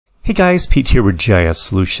Hey guys, Pete here with GIS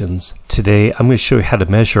Solutions. Today I'm going to show you how to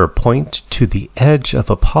measure a point to the edge of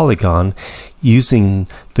a polygon using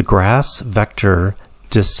the grass vector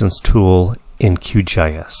distance tool in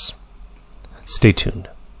QGIS. Stay tuned.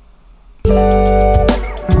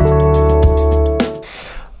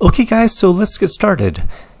 Okay guys, so let's get started.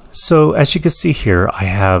 So as you can see here, I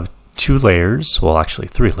have two layers, well actually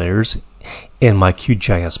three layers. In my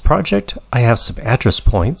QGIS project, I have some address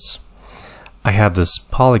points. I have this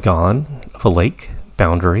polygon of a lake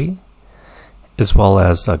boundary, as well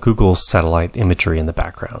as Google satellite imagery in the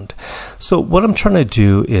background. So what I'm trying to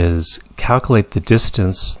do is calculate the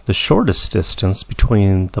distance, the shortest distance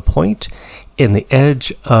between the point and the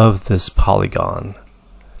edge of this polygon.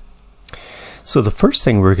 So the first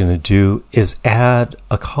thing we're going to do is add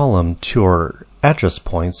a column to our address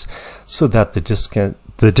points so that the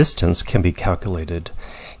distance can be calculated.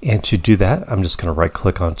 And to do that, I'm just going to right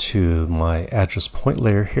click onto my address point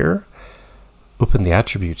layer here, open the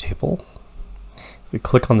attribute table. We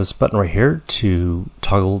click on this button right here to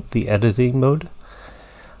toggle the editing mode.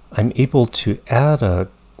 I'm able to add a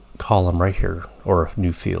column right here, or a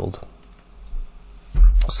new field.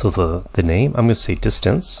 So the name, I'm going to say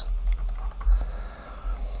distance.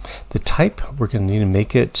 The type, we're going to need to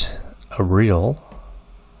make it a real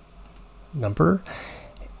number.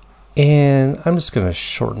 And I'm just going to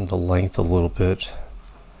shorten the length a little bit.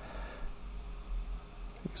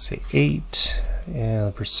 Say 8, and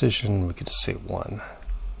the precision we could just say 1.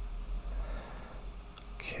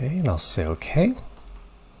 Okay, and I'll say OK.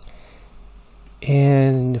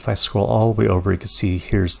 And if I scroll all the way over, you can see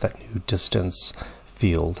here's that new distance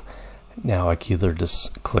field. Now I can either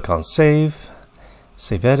just click on save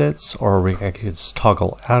edits, or I could just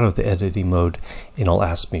toggle out of the editing mode and it'll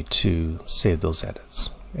ask me to save those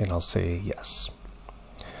edits. And I'll say yes.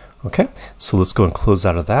 Okay, so let's go and close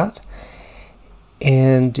out of that.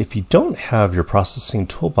 And if you don't have your processing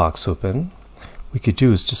toolbox open, what we could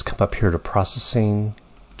do is just come up here to processing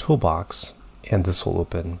toolbox, and this will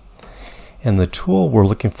open. And the tool we're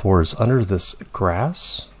looking for is under this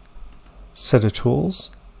grass set of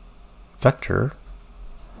tools, vector,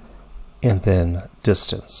 and then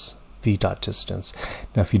distance, v.distance.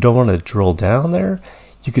 Now if you don't want to drill down there,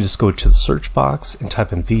 you could just go to the search box and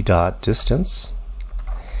type in v.distance,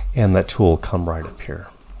 and that tool will come right up here.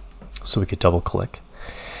 So we could double click.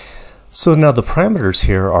 So now the parameters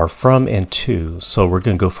here are from and to. So we're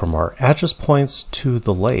going to go from our address points to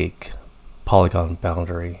the lake polygon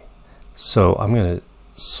boundary. So I'm going to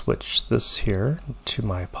switch this here to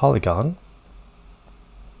my polygon.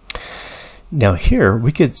 Now here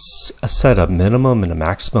we could set a minimum and a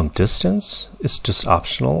maximum distance. It's just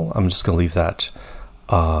optional. I'm just going to leave that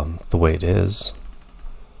the way it is.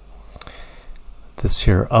 This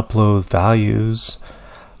here, upload values.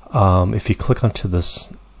 If you click onto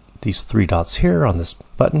these three dots here on this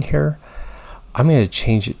button here, I'm going to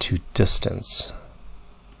change it to distance.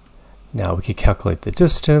 Now we could calculate the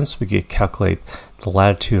distance, we could calculate the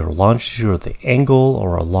latitude or longitude or the angle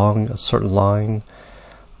or along a certain line.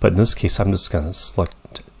 But in this case, I'm just going to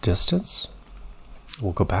select distance.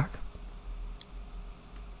 We'll go back.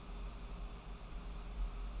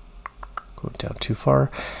 Going down too far.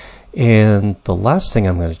 And the last thing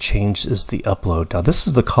I'm going to change is the upload. Now this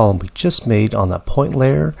is the column we just made on that point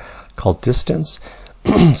layer called distance.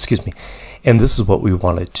 Excuse me. And this is what we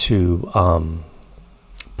wanted to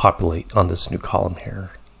populate on this new column here.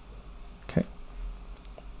 Okay.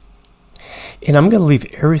 And I'm going to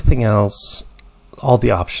leave everything else, all the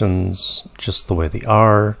options, just the way they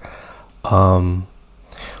are.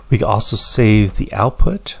 We can also save the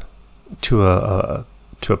output to a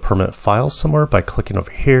permanent file somewhere by clicking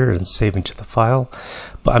over here and saving to the file,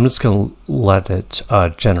 but I'm just going to let it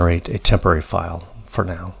generate a temporary file for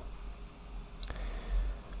now.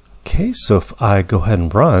 Okay, so if I go ahead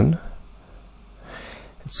and run,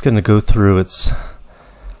 it's going to go through its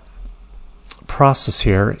process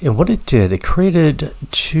here, and what it did, it created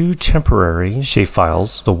two temporary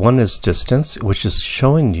shapefiles. So one is distance, which is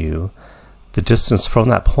showing you the distance from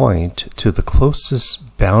that point to the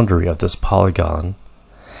closest boundary of this polygon.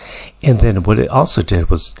 And then what it also did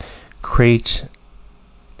was create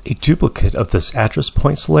a duplicate of this address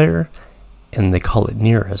points layer, and they call it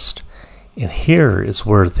nearest. And here is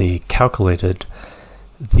where they calculated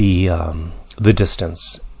the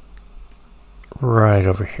distance right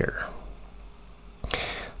over here.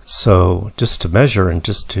 So just to measure and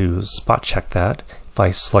just to spot check that, if I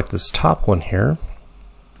select this top one here,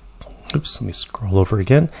 oops, let me scroll over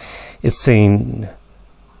again, it's saying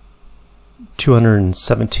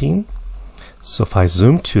 217. So if I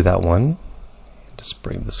zoom to that one, just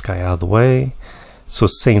bring this guy out of the way. So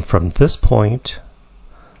it's saying from this point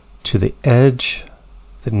to the edge.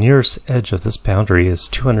 The nearest edge of this boundary is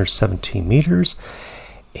 217 meters.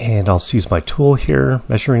 And I'll use my tool here,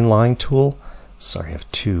 measuring line tool. Sorry, I have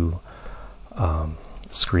two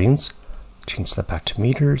screens. Change that back to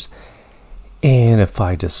meters. And if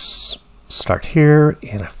I just start here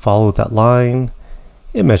and I follow that line,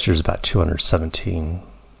 it measures about 217.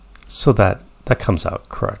 So that comes out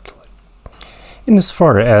correctly. And as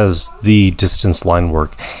far as the distance line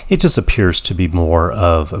work, it just appears to be more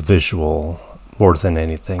of a visual more than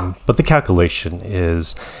anything. But the calculation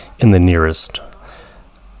is in the nearest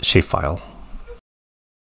shapefile.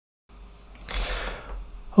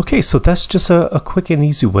 Okay, so that's just a quick and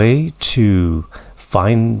easy way to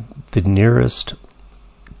find the nearest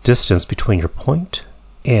distance between your point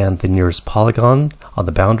and the nearest polygon on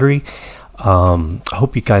the boundary. I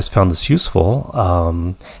hope you guys found this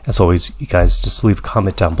useful. As always, you guys just leave a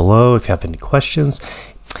comment down below if you have any questions.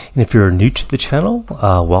 And if you're new to the channel,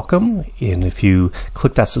 welcome. And if you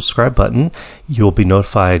click that subscribe button, you'll be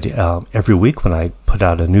notified every week when I put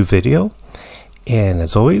out a new video. And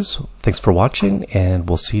as always, thanks for watching, and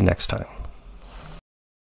we'll see you next time.